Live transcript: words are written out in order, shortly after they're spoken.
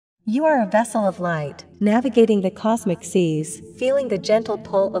You are a vessel of light, navigating the cosmic seas, feeling the gentle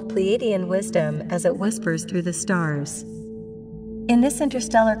pull of Pleiadian wisdom as it whispers through the stars. In this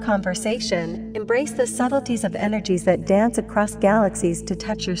interstellar conversation, embrace the subtleties of energies that dance across galaxies to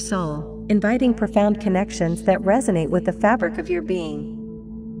touch your soul, inviting profound connections that resonate with the fabric of your being.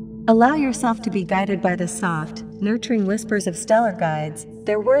 Allow yourself to be guided by the soft, nurturing whispers of stellar guides,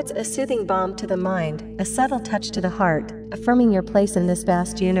 their words a soothing balm to the mind, a subtle touch to the heart, affirming your place in this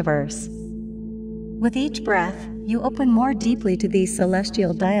vast universe. With each breath, you open more deeply to these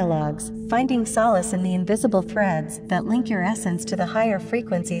celestial dialogues, finding solace in the invisible threads that link your essence to the higher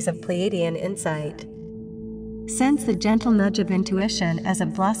frequencies of Pleiadian insight. Sense the gentle nudge of intuition as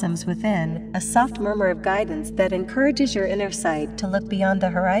it blossoms within, a soft murmur of guidance that encourages your inner sight to look beyond the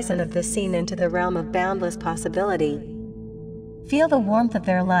horizon of the seen into the realm of boundless possibility. Feel the warmth of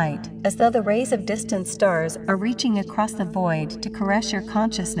their light, as though the rays of distant stars are reaching across the void to caress your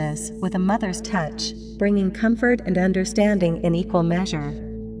consciousness with a mother's touch, bringing comfort and understanding in equal measure.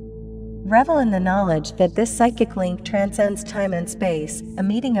 Revel in the knowledge that this psychic link transcends time and space, a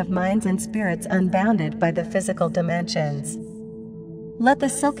meeting of minds and spirits unbounded by the physical dimensions. Let the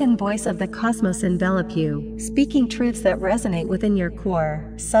silken voice of the cosmos envelop you, speaking truths that resonate within your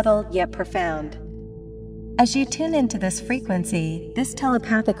core, subtle yet profound. As you tune into this frequency, this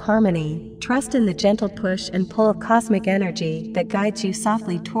telepathic harmony, trust in the gentle push and pull of cosmic energy that guides you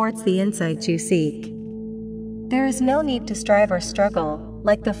softly towards the insights you seek. There is no need to strive or struggle.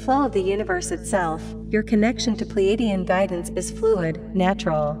 Like the flow of the universe itself, your connection to Pleiadian guidance is fluid,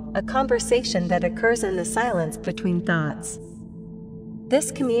 natural, a conversation that occurs in the silence between thoughts. This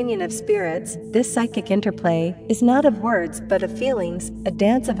communion of spirits, this psychic interplay, is not of words but of feelings, a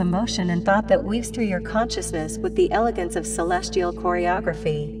dance of emotion and thought that weaves through your consciousness with the elegance of celestial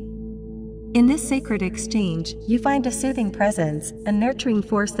choreography. In this sacred exchange, you find a soothing presence, a nurturing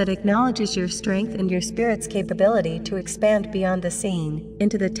force that acknowledges your strength and your spirit's capability to expand beyond the seen,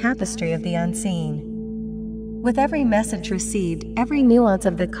 into the tapestry of the unseen. With every message received, every nuance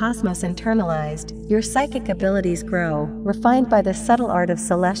of the cosmos internalized, your psychic abilities grow, refined by the subtle art of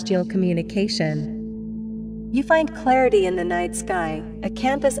celestial communication. You find clarity in the night sky, a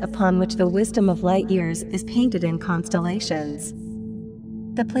canvas upon which the wisdom of light years is painted in constellations.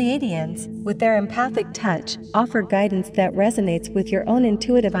 The Pleiadians, with their empathic touch, offer guidance that resonates with your own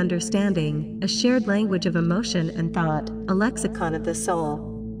intuitive understanding, a shared language of emotion and thought, a lexicon of the soul.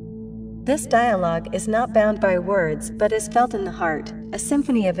 This dialogue is not bound by words but is felt in the heart, a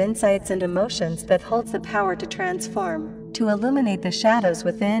symphony of insights and emotions that holds the power to transform, to illuminate the shadows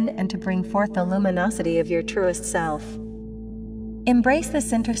within and to bring forth the luminosity of your truest self. Embrace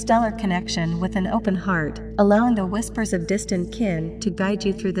this interstellar connection with an open heart, allowing the whispers of distant kin to guide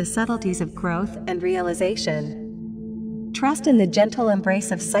you through the subtleties of growth and realization. Trust in the gentle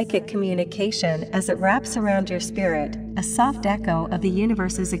embrace of psychic communication as it wraps around your spirit, a soft echo of the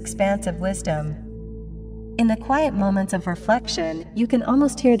universe's expansive wisdom. In the quiet moments of reflection, you can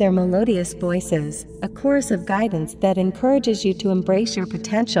almost hear their melodious voices, a chorus of guidance that encourages you to embrace your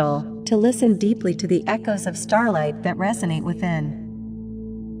potential, to listen deeply to the echoes of starlight that resonate within.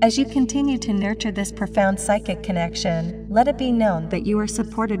 As you continue to nurture this profound psychic connection, let it be known that you are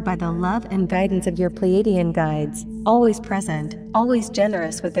supported by the love and guidance of your Pleiadian guides, always present, always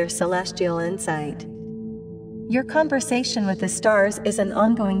generous with their celestial insight. Your conversation with the stars is an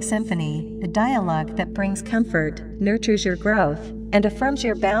ongoing symphony, a dialogue that brings comfort, nurtures your growth, and affirms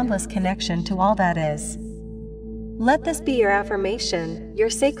your boundless connection to all that is. Let this be your affirmation,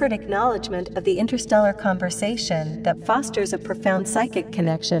 your sacred acknowledgement of the interstellar conversation that fosters a profound psychic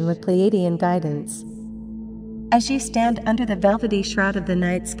connection with Pleiadian guidance. As you stand under the velvety shroud of the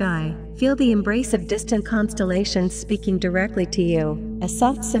night sky, feel the embrace of distant constellations speaking directly to you, a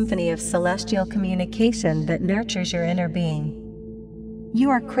soft symphony of celestial communication that nurtures your inner being. You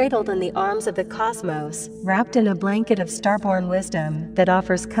are cradled in the arms of the cosmos, wrapped in a blanket of starborn wisdom that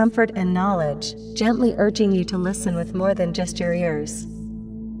offers comfort and knowledge, gently urging you to listen with more than just your ears.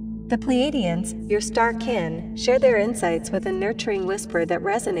 The Pleiadians, your star kin, share their insights with a nurturing whisper that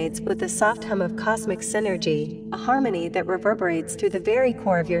resonates with the soft hum of cosmic synergy, a harmony that reverberates through the very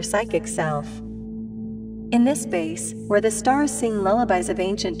core of your psychic self. In this space, where the stars sing lullabies of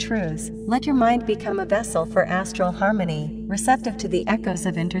ancient truths, let your mind become a vessel for astral harmony, receptive to the echoes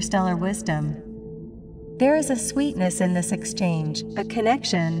of interstellar wisdom. There is a sweetness in this exchange, a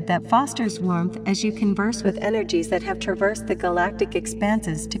connection that fosters warmth as you converse with energies that have traversed the galactic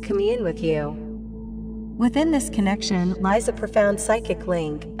expanses to commune with you. Within this connection lies a profound psychic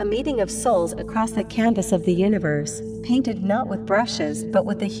link, a meeting of souls across the canvas of the universe, painted not with brushes but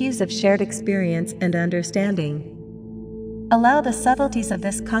with the hues of shared experience and understanding. Allow the subtleties of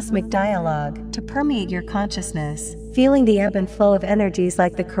this cosmic dialogue to permeate your consciousness, feeling the ebb and flow of energies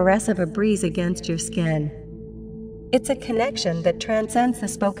like the caress of a breeze against your skin. It's a connection that transcends the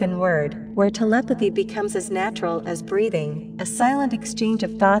spoken word, where telepathy becomes as natural as breathing, a silent exchange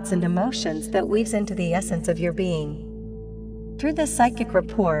of thoughts and emotions that weaves into the essence of your being. Through this psychic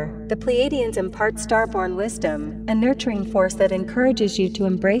rapport, the Pleiadians impart starborn wisdom, a nurturing force that encourages you to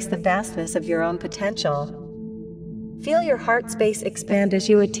embrace the vastness of your own potential. Feel your heart space expand as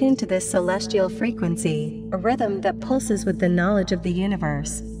you attune to this celestial frequency, a rhythm that pulses with the knowledge of the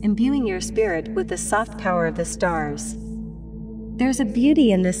universe, imbuing your spirit with the soft power of the stars. There's a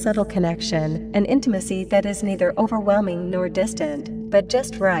beauty in this subtle connection, an intimacy that is neither overwhelming nor distant, but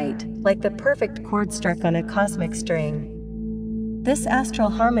just right, like the perfect chord struck on a cosmic string. This astral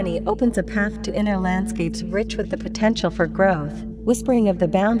harmony opens a path to inner landscapes rich with the potential for growth, whispering of the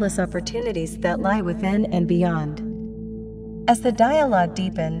boundless opportunities that lie within and beyond. As the dialogue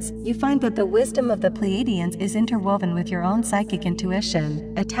deepens, you find that the wisdom of the Pleiadians is interwoven with your own psychic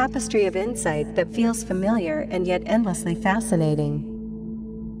intuition, a tapestry of insight that feels familiar and yet endlessly fascinating.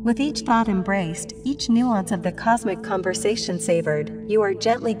 With each thought embraced, each nuance of the cosmic conversation savored, you are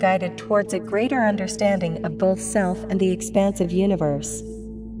gently guided towards a greater understanding of both self and the expansive universe.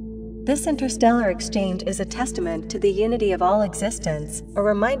 This interstellar exchange is a testament to the unity of all existence, a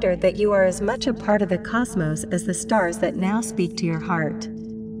reminder that you are as much a part of the cosmos as the stars that now speak to your heart.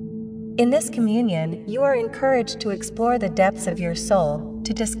 In this communion, you are encouraged to explore the depths of your soul,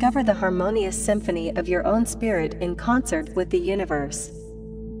 to discover the harmonious symphony of your own spirit in concert with the universe.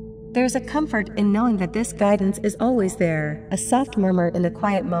 There's a comfort in knowing that this guidance is always there, a soft murmur in the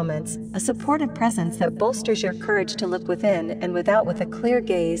quiet moments, a supportive presence that bolsters your courage to look within and without with a clear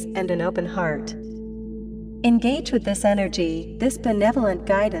gaze and an open heart. Engage with this energy, this benevolent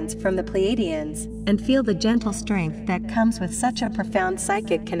guidance from the Pleiadians, and feel the gentle strength that comes with such a profound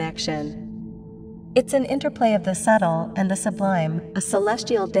psychic connection. It's an interplay of the subtle and the sublime, a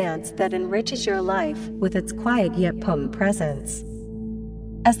celestial dance that enriches your life with its quiet yet potent presence.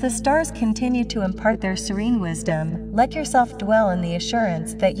 As the stars continue to impart their serene wisdom, let yourself dwell in the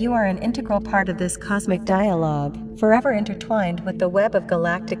assurance that you are an integral part of this cosmic dialogue, forever intertwined with the web of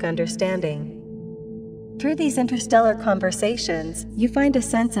galactic understanding. Through these interstellar conversations, you find a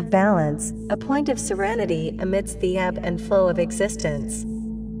sense of balance, a point of serenity amidst the ebb and flow of existence.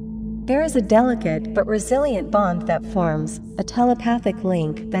 There is a delicate but resilient bond that forms, a telepathic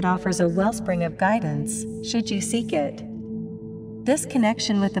link that offers a wellspring of guidance, should you seek it. This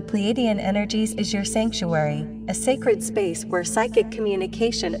connection with the Pleiadian energies is your sanctuary, a sacred space where psychic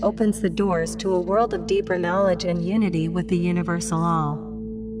communication opens the doors to a world of deeper knowledge and unity with the universal all.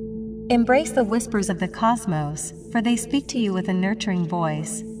 Embrace the whispers of the cosmos, for they speak to you with a nurturing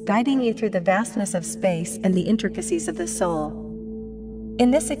voice, guiding you through the vastness of space and the intricacies of the soul.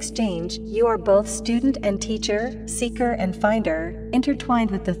 In this exchange, you are both student and teacher, seeker and finder, intertwined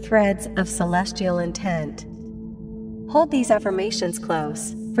with the threads of celestial intent. Hold these affirmations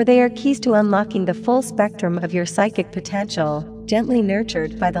close, for they are keys to unlocking the full spectrum of your psychic potential, gently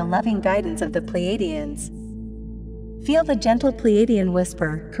nurtured by the loving guidance of the Pleiadians. Feel the gentle Pleiadian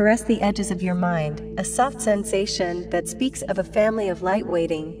whisper caress the edges of your mind, a soft sensation that speaks of a family of light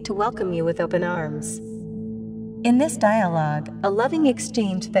waiting to welcome you with open arms. In this dialogue, a loving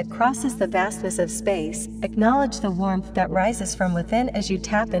exchange that crosses the vastness of space, acknowledge the warmth that rises from within as you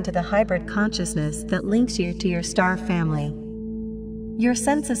tap into the hybrid consciousness that links you to your star family. Your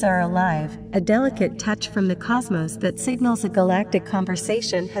senses are alive, a delicate touch from the cosmos that signals a galactic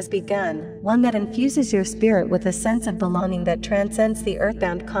conversation has begun, one that infuses your spirit with a sense of belonging that transcends the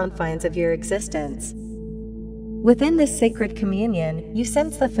earthbound confines of your existence. Within this sacred communion, you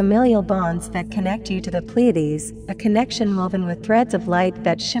sense the familial bonds that connect you to the Pleiades, a connection woven with threads of light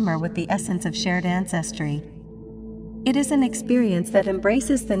that shimmer with the essence of shared ancestry. It is an experience that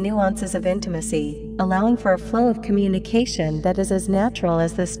embraces the nuances of intimacy, allowing for a flow of communication that is as natural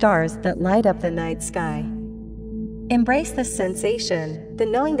as the stars that light up the night sky. Embrace this sensation, the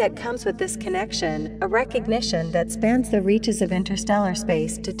knowing that comes with this connection, a recognition that spans the reaches of interstellar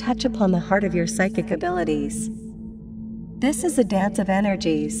space to touch upon the heart of your psychic abilities. This is a dance of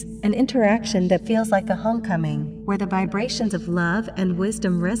energies, an interaction that feels like a homecoming, where the vibrations of love and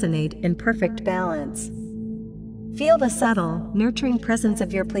wisdom resonate in perfect balance. Feel the subtle, nurturing presence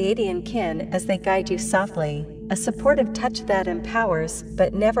of your Pleiadian kin as they guide you softly, a supportive touch that empowers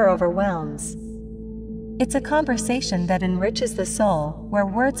but never overwhelms. It's a conversation that enriches the soul, where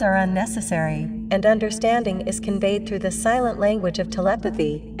words are unnecessary, and understanding is conveyed through the silent language of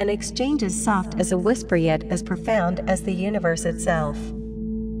telepathy, an exchange as soft as a whisper yet as profound as the universe itself.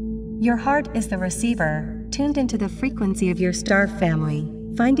 Your heart is the receiver, tuned into the frequency of your star family,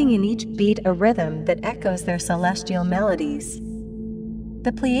 finding in each beat a rhythm that echoes their celestial melodies.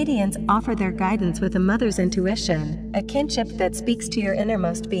 The Pleiadians offer their guidance with a mother's intuition, a kinship that speaks to your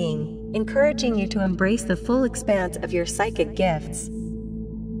innermost being, encouraging you to embrace the full expanse of your psychic gifts.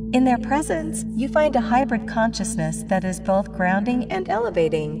 In their presence, you find a hybrid consciousness that is both grounding and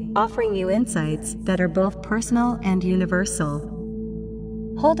elevating, offering you insights that are both personal and universal.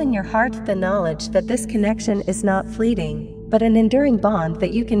 Hold in your heart the knowledge that this connection is not fleeting, but an enduring bond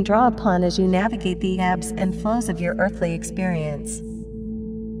that you can draw upon as you navigate the ebbs and flows of your earthly experience.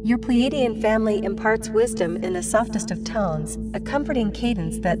 Your Pleiadian family imparts wisdom in the softest of tones, a comforting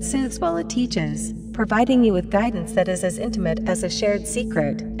cadence that soothes while it teaches, providing you with guidance that is as intimate as a shared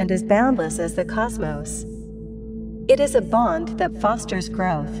secret and as boundless as the cosmos. It is a bond that fosters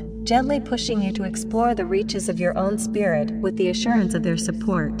growth, gently pushing you to explore the reaches of your own spirit with the assurance of their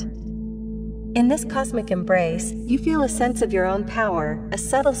support. In this cosmic embrace, you feel a sense of your own power, a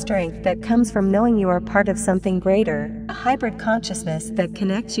subtle strength that comes from knowing you are part of something greater, a hybrid consciousness that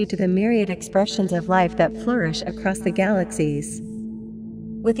connects you to the myriad expressions of life that flourish across the galaxies.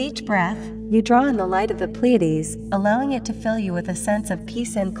 With each breath, you draw in the light of the Pleiades, allowing it to fill you with a sense of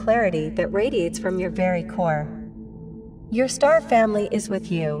peace and clarity that radiates from your very core. Your star family is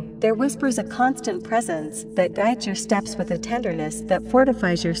with you. There whispers a constant presence that guides your steps with a tenderness that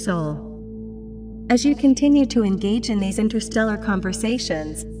fortifies your soul. As you continue to engage in these interstellar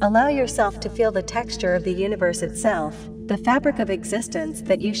conversations, allow yourself to feel the texture of the universe itself, the fabric of existence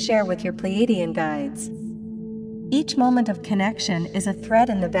that you share with your Pleiadian guides. Each moment of connection is a thread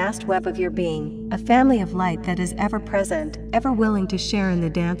in the vast web of your being, a family of light that is ever present, ever willing to share in the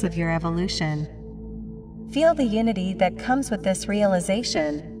dance of your evolution. Feel the unity that comes with this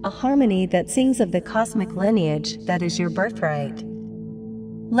realization, a harmony that sings of the cosmic lineage that is your birthright.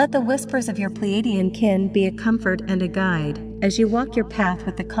 Let the whispers of your Pleiadian kin be a comfort and a guide, as you walk your path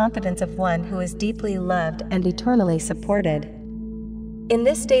with the confidence of one who is deeply loved and eternally supported. In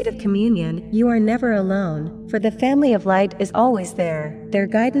this state of communion, you are never alone, for the family of light is always there, their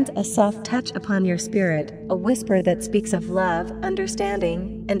guidance a soft touch upon your spirit, a whisper that speaks of love,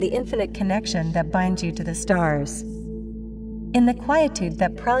 understanding, and the infinite connection that binds you to the stars. In the quietude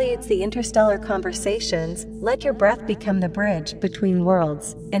that preludes the interstellar conversations, let your breath become the bridge between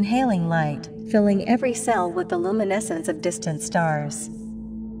worlds, inhaling light, filling every cell with the luminescence of distant stars.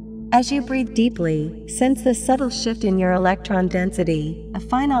 As you breathe deeply, sense the subtle shift in your electron density, a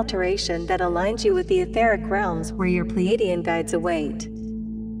fine alteration that aligns you with the etheric realms where your Pleiadian guides await.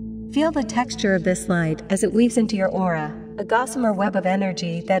 Feel the texture of this light as it weaves into your aura, a gossamer web of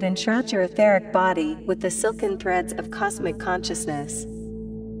energy that enshrouds your etheric body with the silken threads of cosmic consciousness.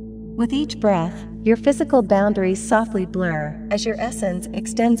 With each breath, your physical boundaries softly blur as your essence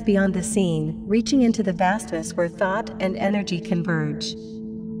extends beyond the scene, reaching into the vastness where thought and energy converge.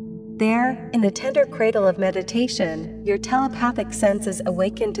 There, in the tender cradle of meditation, your telepathic senses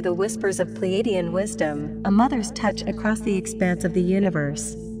awaken to the whispers of Pleiadian wisdom, a mother's touch across the expanse of the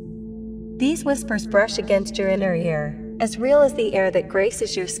universe. These whispers brush against your inner ear, as real as the air that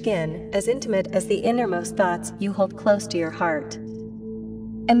graces your skin, as intimate as the innermost thoughts you hold close to your heart.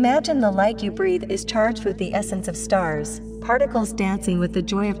 Imagine the light you breathe is charged with the essence of stars, particles dancing with the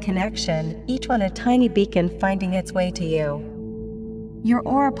joy of connection, each one a tiny beacon finding its way to you. Your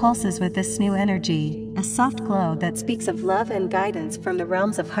aura pulses with this new energy, a soft glow that speaks of love and guidance from the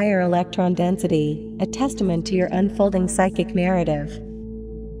realms of higher electron density, a testament to your unfolding psychic narrative.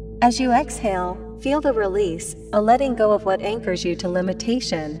 As you exhale, feel the release, a letting go of what anchors you to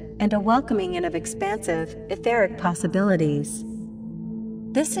limitation, and a welcoming in of expansive, etheric possibilities.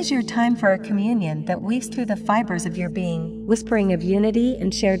 This is your time for a communion that weaves through the fibers of your being, whispering of unity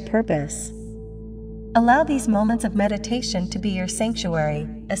and shared purpose. Allow these moments of meditation to be your sanctuary,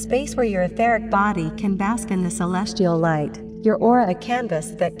 a space where your etheric body can bask in the celestial light, your aura a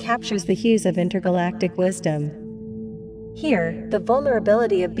canvas that captures the hues of intergalactic wisdom. Here, the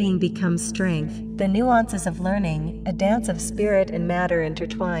vulnerability of being becomes strength, the nuances of learning, a dance of spirit and matter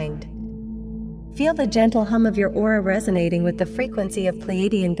intertwined. Feel the gentle hum of your aura resonating with the frequency of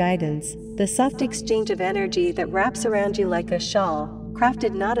Pleiadian guidance, the soft exchange of energy that wraps around you like a shawl,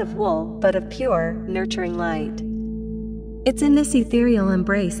 crafted not of wool but of pure, nurturing light. It's in this ethereal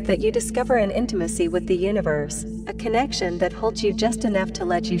embrace that you discover an intimacy with the universe, a connection that holds you just enough to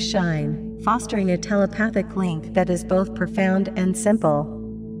let you shine, fostering a telepathic link that is both profound and simple.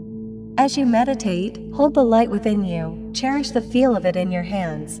 As you meditate, hold the light within you, cherish the feel of it in your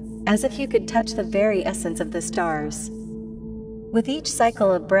hands, as if you could touch the very essence of the stars. With each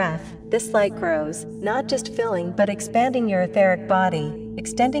cycle of breath, this light grows, not just filling but expanding your etheric body,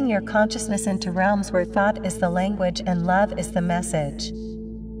 extending your consciousness into realms where thought is the language and love is the message.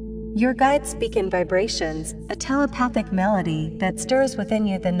 Your guides speak in vibrations, a telepathic melody that stirs within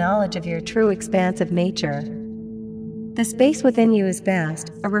you the knowledge of your true expansive nature. The space within you is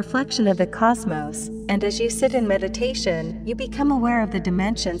vast, a reflection of the cosmos, and as you sit in meditation, you become aware of the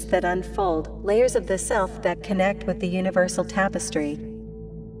dimensions that unfold, layers of the self that connect with the universal tapestry.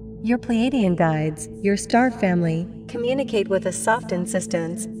 Your Pleiadian guides, your star family, communicate with a soft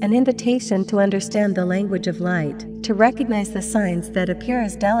insistence, an invitation to understand the language of light, to recognize the signs that appear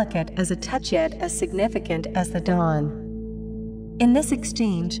as delicate as a touch yet as significant as the dawn. In this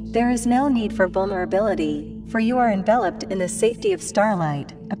exchange, there is no need for vulnerability, for you are enveloped in the safety of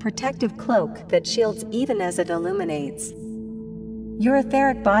starlight, a protective cloak that shields even as it illuminates. Your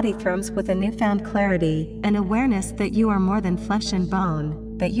etheric body thrums with a newfound clarity, an awareness that you are more than flesh and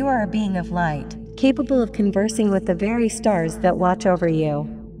bone, that you are a being of light, capable of conversing with the very stars that watch over you.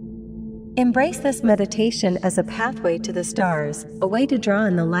 Embrace this meditation as a pathway to the stars, a way to draw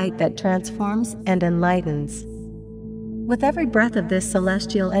in the light that transforms and enlightens. With every breath of this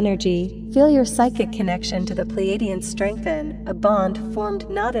celestial energy, feel your psychic connection to the Pleiadians strengthen, a bond formed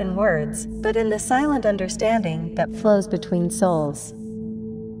not in words, but in the silent understanding that flows between souls.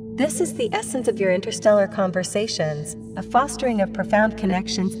 This is the essence of your interstellar conversations, a fostering of profound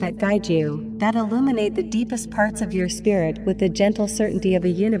connections that guide you, that illuminate the deepest parts of your spirit with the gentle certainty of a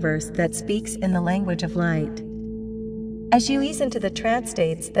universe that speaks in the language of light. As you ease into the trance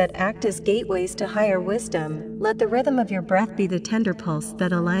states that act as gateways to higher wisdom, let the rhythm of your breath be the tender pulse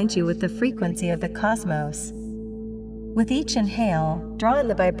that aligns you with the frequency of the cosmos. With each inhale, draw in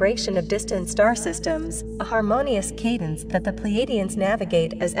the vibration of distant star systems, a harmonious cadence that the Pleiadians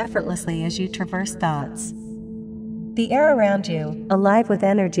navigate as effortlessly as you traverse thoughts. The air around you, alive with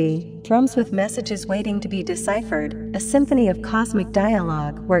energy, thrums with messages waiting to be deciphered, a symphony of cosmic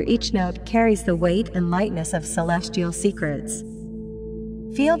dialogue where each note carries the weight and lightness of celestial secrets.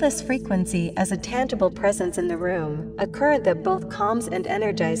 Feel this frequency as a tangible presence in the room, a current that both calms and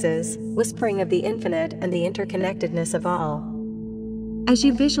energizes, whispering of the infinite and the interconnectedness of all. As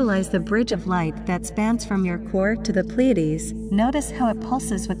you visualize the bridge of light that spans from your core to the Pleiades, notice how it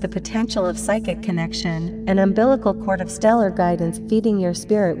pulses with the potential of psychic connection, an umbilical cord of stellar guidance feeding your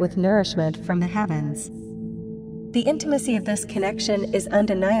spirit with nourishment from the heavens. The intimacy of this connection is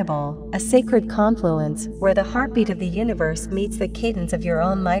undeniable, a sacred confluence where the heartbeat of the universe meets the cadence of your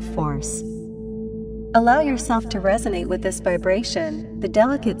own life force. Allow yourself to resonate with this vibration, the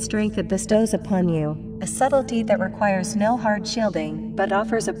delicate strength it bestows upon you, a subtlety that requires no hard shielding but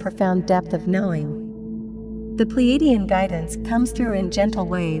offers a profound depth of knowing. The Pleiadian guidance comes through in gentle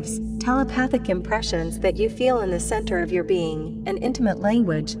waves, telepathic impressions that you feel in the center of your being, an intimate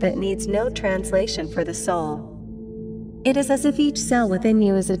language that needs no translation for the soul. It is as if each cell within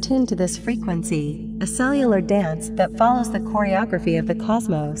you is attuned to this frequency, a cellular dance that follows the choreography of the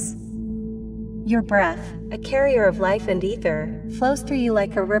cosmos. Your breath, a carrier of life and ether, flows through you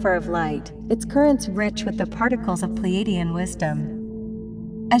like a river of light, its currents rich with the particles of Pleiadian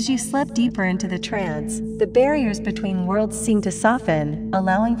wisdom. As you slip deeper into the trance, the barriers between worlds seem to soften,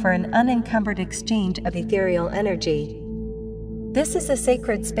 allowing for an unencumbered exchange of ethereal energy. This is a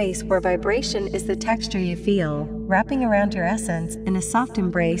sacred space where vibration is the texture you feel, wrapping around your essence in a soft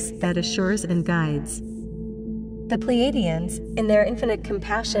embrace that assures and guides. The Pleiadians, in their infinite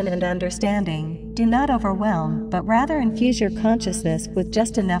compassion and understanding, do not overwhelm but rather infuse your consciousness with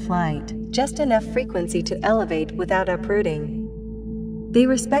just enough light, just enough frequency to elevate without uprooting. They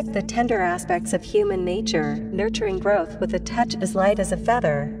respect the tender aspects of human nature, nurturing growth with a touch as light as a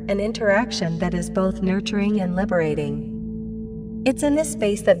feather, an interaction that is both nurturing and liberating. It's in this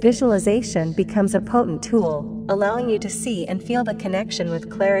space that visualization becomes a potent tool, allowing you to see and feel the connection with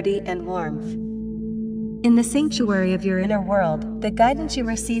clarity and warmth. In the sanctuary of your inner world, the guidance you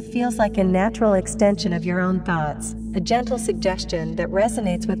receive feels like a natural extension of your own thoughts, a gentle suggestion that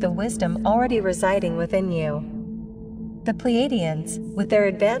resonates with the wisdom already residing within you. The Pleiadians, with their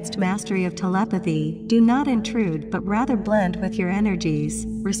advanced mastery of telepathy, do not intrude but rather blend with your energies,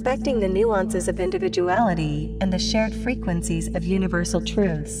 respecting the nuances of individuality and the shared frequencies of universal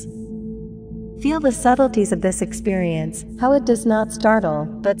truths. Feel the subtleties of this experience, how it does not startle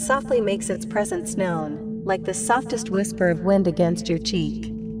but softly makes its presence known, like the softest whisper of wind against your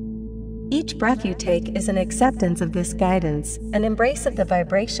cheek. Each breath you take is an acceptance of this guidance, an embrace of the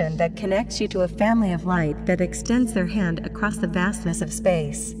vibration that connects you to a family of light that extends their hand across the vastness of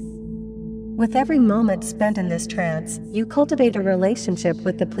space. With every moment spent in this trance, you cultivate a relationship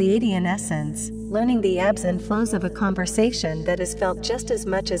with the Pleiadian essence, learning the ebbs and flows of a conversation that is felt just as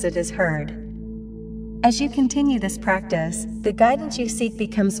much as it is heard. As you continue this practice, the guidance you seek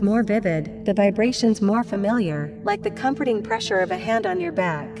becomes more vivid, the vibrations more familiar, like the comforting pressure of a hand on your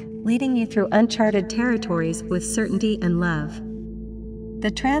back, leading you through uncharted territories with certainty and love. The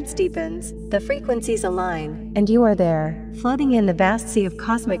trance deepens, the frequencies align, and you are there, floating in the vast sea of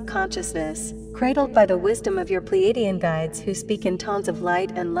cosmic consciousness, cradled by the wisdom of your Pleiadian guides who speak in tones of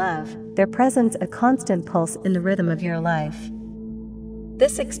light and love, their presence a constant pulse in the rhythm of your life.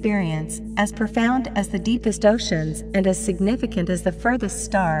 This experience, as profound as the deepest oceans and as significant as the furthest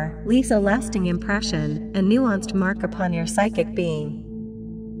star, leaves a lasting impression, a nuanced mark upon your psychic being.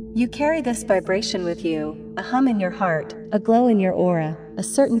 You carry this vibration with you, a hum in your heart, a glow in your aura, a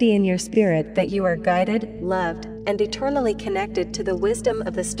certainty in your spirit that you are guided, loved, and eternally connected to the wisdom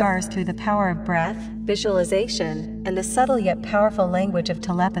of the stars through the power of breath, visualization, and the subtle yet powerful language of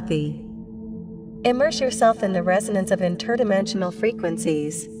telepathy. Immerse yourself in the resonance of interdimensional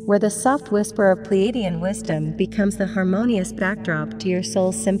frequencies, where the soft whisper of Pleiadian wisdom becomes the harmonious backdrop to your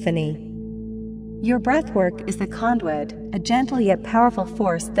soul's symphony. Your breathwork is the conduit, a gentle yet powerful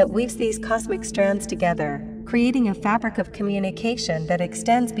force that weaves these cosmic strands together, creating a fabric of communication that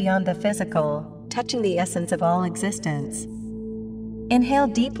extends beyond the physical, touching the essence of all existence. Inhale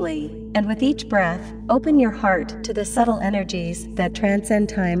deeply, and with each breath, open your heart to the subtle energies that transcend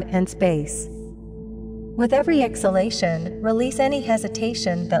time and space. With every exhalation, release any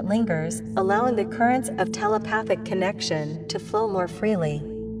hesitation that lingers, allowing the currents of telepathic connection to flow more freely.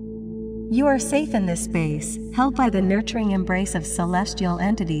 You are safe in this space, held by the nurturing embrace of celestial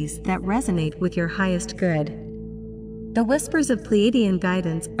entities that resonate with your highest good. The whispers of Pleiadian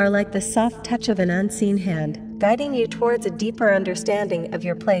guidance are like the soft touch of an unseen hand, guiding you towards a deeper understanding of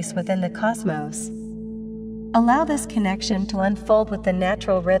your place within the cosmos. Allow this connection to unfold with the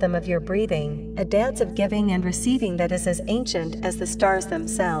natural rhythm of your breathing, a dance of giving and receiving that is as ancient as the stars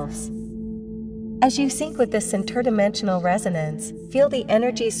themselves. As you sync with this interdimensional resonance, feel the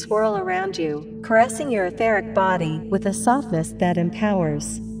energy swirl around you, caressing your etheric body with a softness that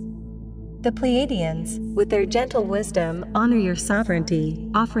empowers. The Pleiadians, with their gentle wisdom, honor your sovereignty,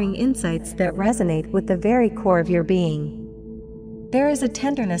 offering insights that resonate with the very core of your being. There is a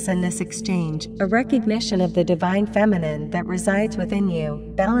tenderness in this exchange, a recognition of the divine feminine that resides within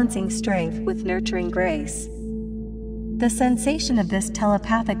you, balancing strength with nurturing grace. The sensation of this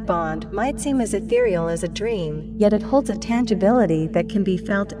telepathic bond might seem as ethereal as a dream, yet it holds a tangibility that can be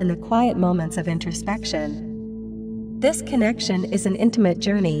felt in the quiet moments of introspection. This connection is an intimate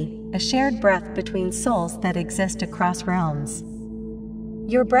journey, a shared breath between souls that exist across realms.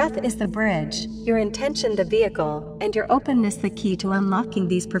 Your breath is the bridge, your intention the vehicle, and your openness the key to unlocking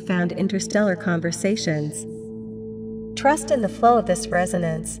these profound interstellar conversations. Trust in the flow of this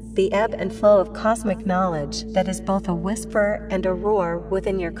resonance, the ebb and flow of cosmic knowledge that is both a whisper and a roar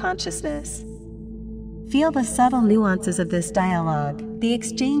within your consciousness. Feel the subtle nuances of this dialogue, the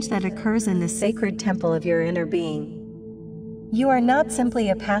exchange that occurs in the sacred temple of your inner being. You are not simply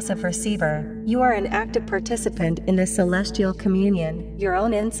a passive receiver, you are an active participant in this celestial communion, your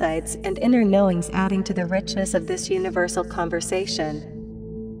own insights and inner knowings adding to the richness of this universal conversation.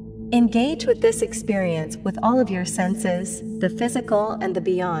 Engage with this experience with all of your senses, the physical and the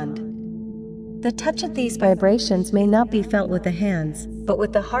beyond. The touch of these vibrations may not be felt with the hands, but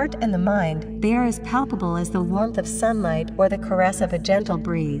with the heart and the mind, they are as palpable as the warmth of sunlight or the caress of a gentle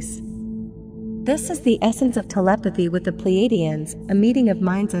breeze. This is the essence of telepathy with the Pleiadians, a meeting of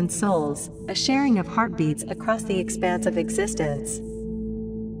minds and souls, a sharing of heartbeats across the expanse of existence.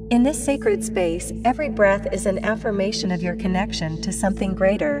 In this sacred space, every breath is an affirmation of your connection to something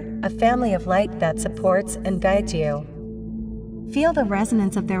greater, a family of light that supports and guides you. Feel the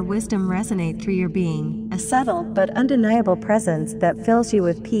resonance of their wisdom resonate through your being, a subtle but undeniable presence that fills you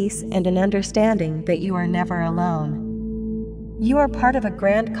with peace and an understanding that you are never alone. You are part of a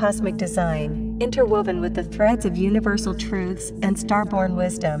grand cosmic design, interwoven with the threads of universal truths and starborn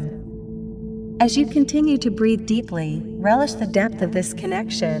wisdom. As you continue to breathe deeply, relish the depth of this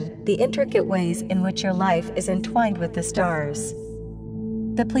connection, the intricate ways in which your life is entwined with the stars.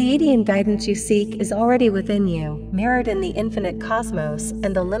 The Pleiadian guidance you seek is already within you, mirrored in the infinite cosmos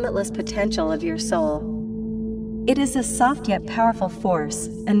and the limitless potential of your soul. It is a soft yet powerful force,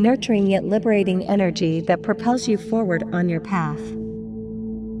 a nurturing yet liberating energy that propels you forward on your path.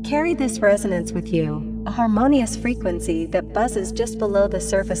 Carry this resonance with you, a harmonious frequency that buzzes just below the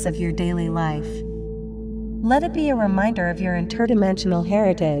surface of your daily life. Let it be a reminder of your interdimensional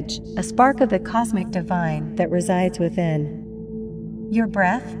heritage, a spark of the cosmic divine that resides within. Your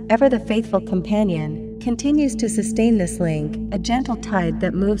breath, ever the faithful companion, continues to sustain this link, a gentle tide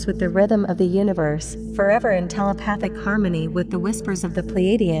that moves with the rhythm of the universe, forever in telepathic harmony with the whispers of the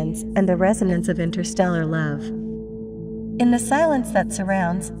Pleiadians and the resonance of interstellar love. In the silence that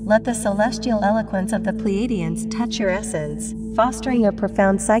surrounds, let the celestial eloquence of the Pleiadians touch your essence, fostering a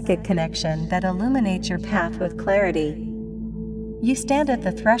profound psychic connection that illuminates your path with clarity. You stand at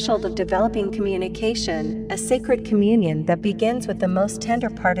the threshold of developing communication, a sacred communion that begins with the most tender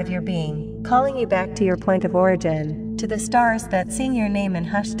part of your being, calling you back to your point of origin, to the stars that sing your name in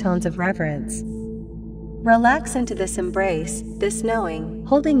hushed tones of reverence. Relax into this embrace, this knowing,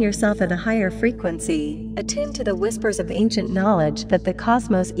 holding yourself at a higher frequency, attuned to the whispers of ancient knowledge that the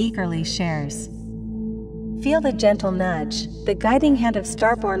cosmos eagerly shares. Feel the gentle nudge, the guiding hand of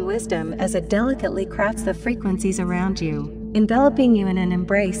starborn wisdom as it delicately crafts the frequencies around you, enveloping you in an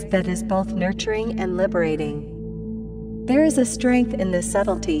embrace that is both nurturing and liberating. There is a strength in this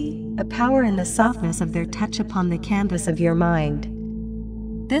subtlety, a power in the softness of their touch upon the canvas of your mind.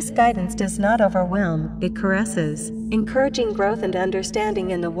 This guidance does not overwhelm, it caresses, encouraging growth and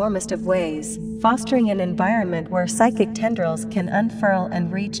understanding in the warmest of ways, fostering an environment where psychic tendrils can unfurl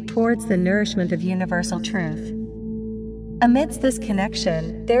and reach towards the nourishment of universal truth. Amidst this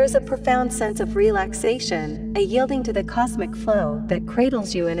connection, there is a profound sense of relaxation, a yielding to the cosmic flow that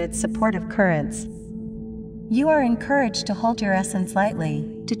cradles you in its supportive currents. You are encouraged to hold your essence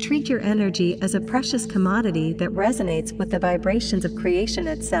lightly, to treat your energy as a precious commodity that resonates with the vibrations of creation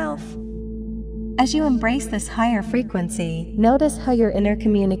itself. As you embrace this higher frequency, notice how your inner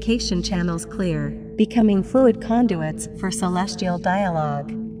communication channels clear, becoming fluid conduits for celestial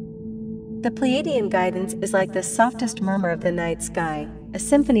dialogue. The Pleiadian guidance is like the softest murmur of the night sky, a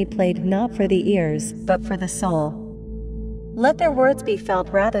symphony played not for the ears, but for the soul. Let their words be felt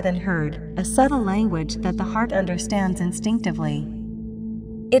rather than heard, a subtle language that the heart understands instinctively.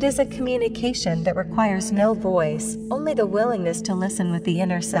 It is a communication that requires no voice, only the willingness to listen with the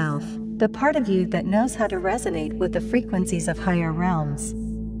inner self, the part of you that knows how to resonate with the frequencies of higher realms.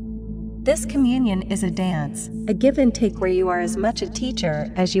 This communion is a dance, a give and take where you are as much a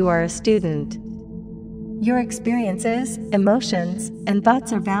teacher as you are a student. Your experiences, emotions, and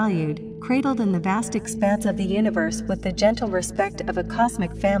thoughts are valued, cradled in the vast expanse of the universe with the gentle respect of a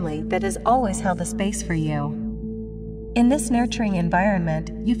cosmic family that has always held a space for you. In this nurturing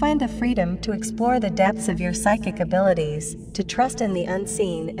environment, you find the freedom to explore the depths of your psychic abilities, to trust in the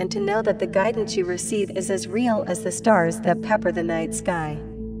unseen, and to know that the guidance you receive is as real as the stars that pepper the night sky.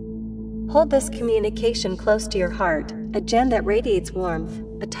 Hold this communication close to your heart, a gem that radiates warmth,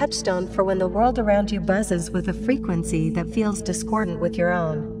 a touchstone for when the world around you buzzes with a frequency that feels discordant with your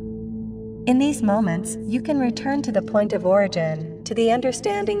own. In these moments, you can return to the point of origin, to the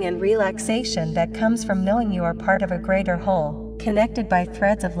understanding and relaxation that comes from knowing you are part of a greater whole, connected by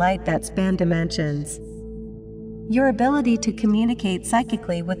threads of light that span dimensions. Your ability to communicate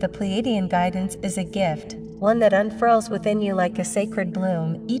psychically with the Pleiadian guidance is a gift, one that unfurls within you like a sacred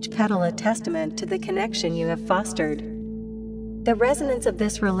bloom, each petal a testament to the connection you have fostered. The resonance of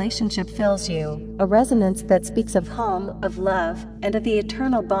this relationship fills you, a resonance that speaks of home, of love, and of the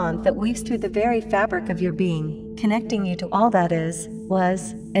eternal bond that weaves through the very fabric of your being, connecting you to all that is,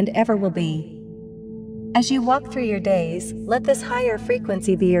 was, and ever will be. As you walk through your days, let this higher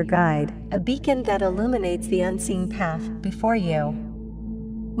frequency be your guide, a beacon that illuminates the unseen path before you.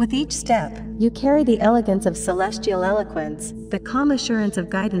 With each step, you carry the elegance of celestial eloquence, the calm assurance of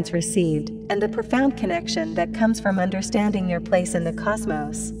guidance received, and the profound connection that comes from understanding your place in the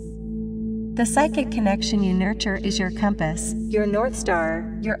cosmos. The psychic connection you nurture is your compass, your North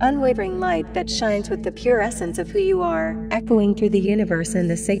Star, your unwavering light that shines with the pure essence of who you are, echoing through the universe in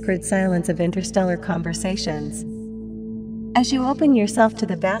the sacred silence of interstellar conversations. As you open yourself to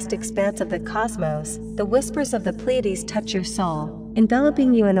the vast expanse of the cosmos, the whispers of the Pleiades touch your soul,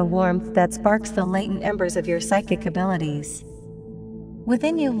 enveloping you in a warmth that sparks the latent embers of your psychic abilities.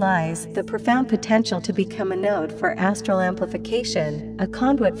 Within you lies the profound potential to become a node for astral amplification, a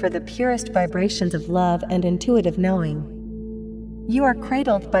conduit for the purest vibrations of love and intuitive knowing. You are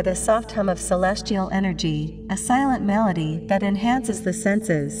cradled by the soft hum of celestial energy, a silent melody that enhances the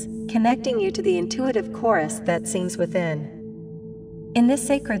senses, connecting you to the intuitive chorus that sings within. In this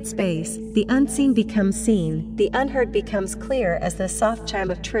sacred space, the unseen becomes seen, the unheard becomes clear as the soft chime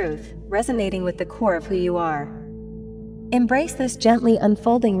of truth, resonating with the core of who you are. Embrace this gently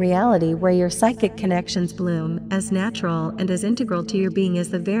unfolding reality where your psychic connections bloom, as natural and as integral to your being as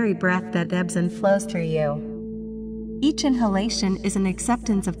the very breath that ebbs and flows through you. Each inhalation is an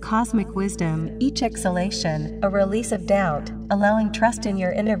acceptance of cosmic wisdom, each exhalation, a release of doubt, allowing trust in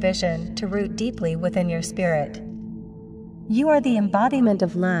your inner vision to root deeply within your spirit. You are the embodiment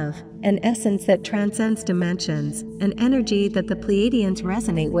of love, an essence that transcends dimensions, an energy that the Pleiadians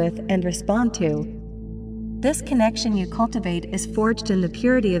resonate with and respond to. This connection you cultivate is forged in the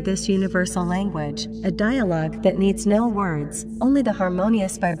purity of this universal language, a dialogue that needs no words, only the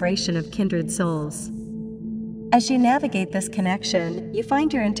harmonious vibration of kindred souls. As you navigate this connection, you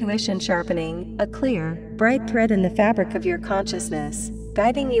find your intuition sharpening, a clear, bright thread in the fabric of your consciousness,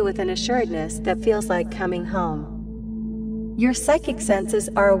 guiding you with an assuredness that feels like coming home. Your psychic senses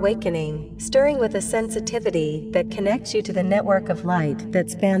are awakening, stirring with a sensitivity that connects you to the network of light that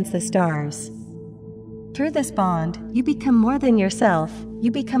spans the stars. Through this bond, you become more than yourself,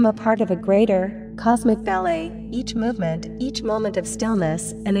 you become a part of a greater, cosmic ballet, each movement, each moment of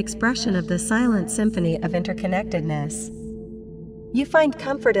stillness, an expression of the silent symphony of interconnectedness. You find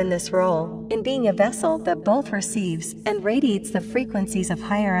comfort in this role, in being a vessel that both receives and radiates the frequencies of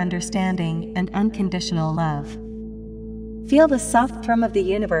higher understanding and unconditional love. Feel the soft thrum of the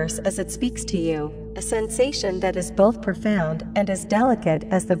universe as it speaks to you, a sensation that is both profound and as delicate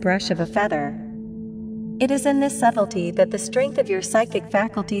as the brush of a feather. It is in this subtlety that the strength of your psychic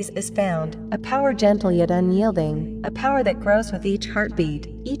faculties is found, a power gentle yet unyielding, a power that grows with each heartbeat,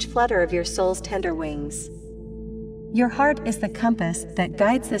 each flutter of your soul's tender wings. Your heart is the compass that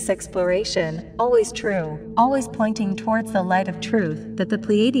guides this exploration, always true, always pointing towards the light of truth that the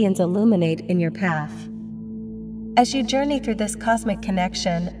Pleiadians illuminate in your path. As you journey through this cosmic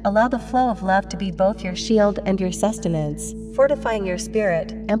connection, allow the flow of love to be both your shield and your sustenance, fortifying your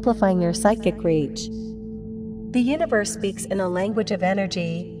spirit, amplifying your psychic reach. The universe speaks in a language of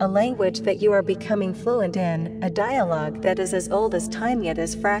energy, a language that you are becoming fluent in, a dialogue that is as old as time yet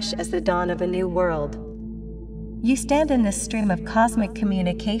as fresh as the dawn of a new world. You stand in this stream of cosmic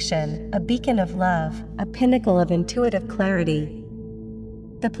communication, a beacon of love, a pinnacle of intuitive clarity.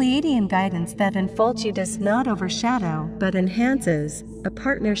 The Pleiadian guidance that enfolds you does not overshadow but enhances, a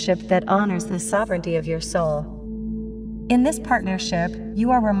partnership that honors the sovereignty of your soul. In this partnership,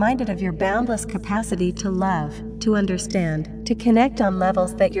 you are reminded of your boundless capacity to love, to understand, to connect on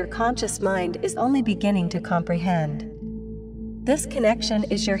levels that your conscious mind is only beginning to comprehend. This connection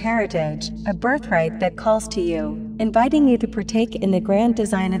is your heritage, a birthright that calls to you, inviting you to partake in the grand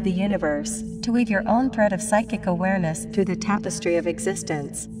design of the universe, to weave your own thread of psychic awareness through the tapestry of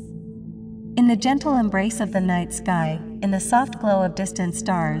existence. In the gentle embrace of the night sky, in the soft glow of distant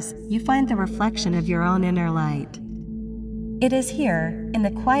stars, you find the reflection of your own inner light. It is here, in the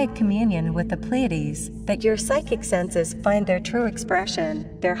quiet communion with the Pleiades, that your psychic senses find their true expression,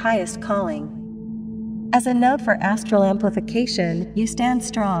 their highest calling. As a node for astral amplification, you stand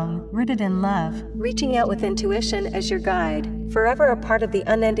strong, rooted in love, reaching out with intuition as your guide, forever a part of the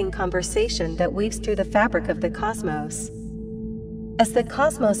unending conversation that weaves through the fabric of the cosmos. As the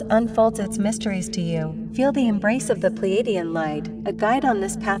cosmos unfolds its mysteries to you, feel the embrace of the Pleiadian light, a guide on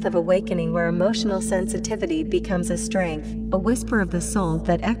this path of awakening where emotional sensitivity becomes a strength, a whisper of the soul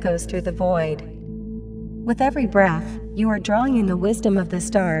that echoes through the void. With every breath, you are drawing in the wisdom of the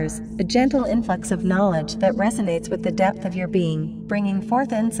stars, a gentle influx of knowledge that resonates with the depth of your being, bringing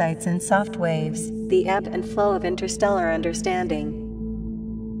forth insights in soft waves, the ebb and flow of interstellar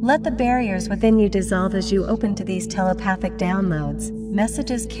understanding. Let the barriers within you dissolve as you open to these telepathic downloads,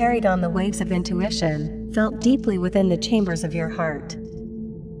 messages carried on the waves of intuition, felt deeply within the chambers of your heart.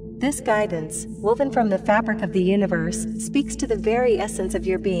 This guidance, woven from the fabric of the universe, speaks to the very essence of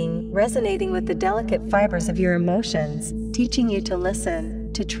your being, resonating with the delicate fibers of your emotions, teaching you to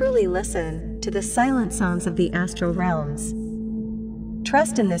listen, to truly listen, to the silent songs of the astral realms.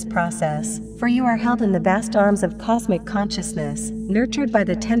 Trust in this process, for you are held in the vast arms of cosmic consciousness, nurtured by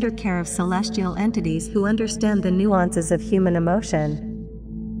the tender care of celestial entities who understand the nuances of human emotion.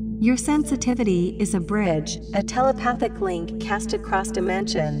 Your sensitivity is a bridge, a telepathic link cast across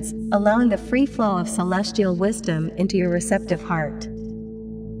dimensions, allowing the free flow of celestial wisdom into your receptive heart.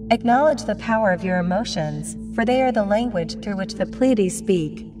 Acknowledge the power of your emotions, for they are the language through which the Pleiades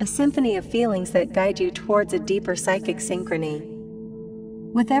speak, a symphony of feelings that guide you towards a deeper psychic synchrony.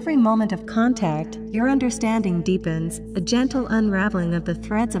 With every moment of contact, your understanding deepens, a gentle unraveling of the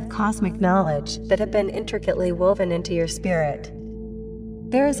threads of cosmic knowledge that have been intricately woven into your spirit.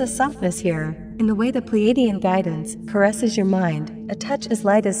 There is a softness here, in the way the Pleiadian guidance caresses your mind, a touch as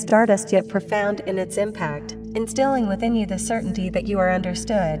light as stardust yet profound in its impact, instilling within you the certainty that you are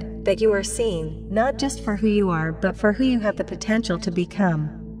understood, that you are seen, not just for who you are but for who you have the potential to become.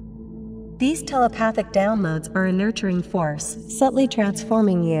 These telepathic downloads are a nurturing force, subtly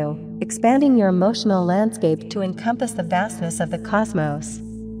transforming you, expanding your emotional landscape to encompass the vastness of the cosmos.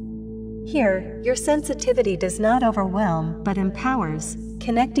 Here, your sensitivity does not overwhelm but empowers,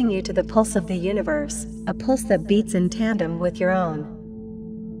 connecting you to the pulse of the universe, a pulse that beats in tandem with your own.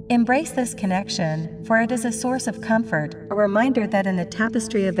 Embrace this connection, for it is a source of comfort, a reminder that in the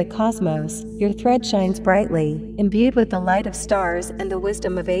tapestry of the cosmos, your thread shines brightly, imbued with the light of stars and the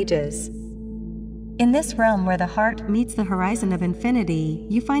wisdom of ages. In this realm where the heart meets the horizon of infinity,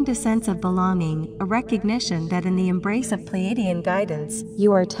 you find a sense of belonging, a recognition that in the embrace of Pleiadian guidance,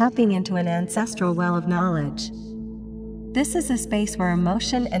 you are tapping into an ancestral well of knowledge. This is a space where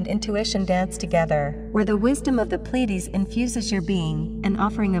emotion and intuition dance together, where the wisdom of the Pleiades infuses your being, an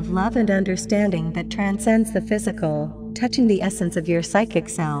offering of love and understanding that transcends the physical, touching the essence of your psychic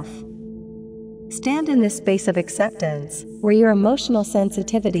self. Stand in this space of acceptance, where your emotional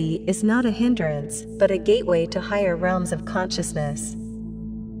sensitivity is not a hindrance, but a gateway to higher realms of consciousness.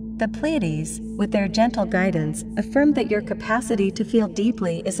 The Pleiades, with their gentle guidance, affirm that your capacity to feel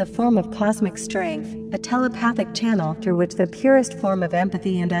deeply is a form of cosmic strength, a telepathic channel through which the purest form of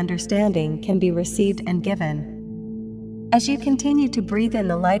empathy and understanding can be received and given. As you continue to breathe in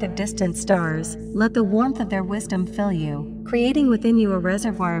the light of distant stars, let the warmth of their wisdom fill you, creating within you a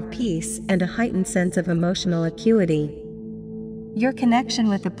reservoir of peace and a heightened sense of emotional acuity. Your connection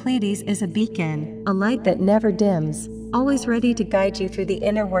with the Pleiades is a beacon, a light that never dims, always ready to guide you through the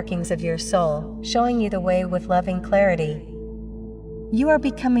inner workings of your soul, showing you the way with loving clarity. You are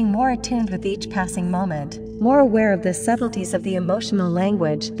becoming more attuned with each passing moment, more aware of the subtleties of the emotional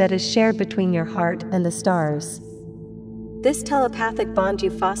language that is shared between your heart and the stars. This telepathic bond you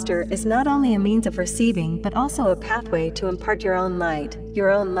foster is not only a means of receiving but also a pathway to impart your own light, your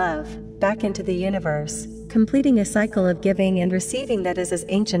own love, back into the universe, completing a cycle of giving and receiving that is as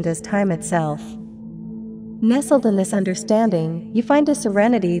ancient as time itself. Nestled in this understanding, you find a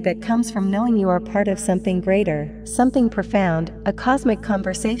serenity that comes from knowing you are part of something greater, something profound, a cosmic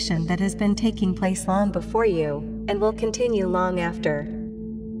conversation that has been taking place long before you, and will continue long after.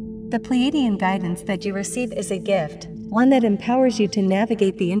 The Pleiadian guidance that you receive is a gift, one that empowers you to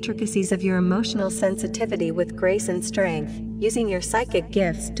navigate the intricacies of your emotional sensitivity with grace and strength, using your psychic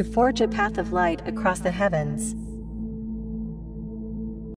gifts to forge a path of light across the heavens.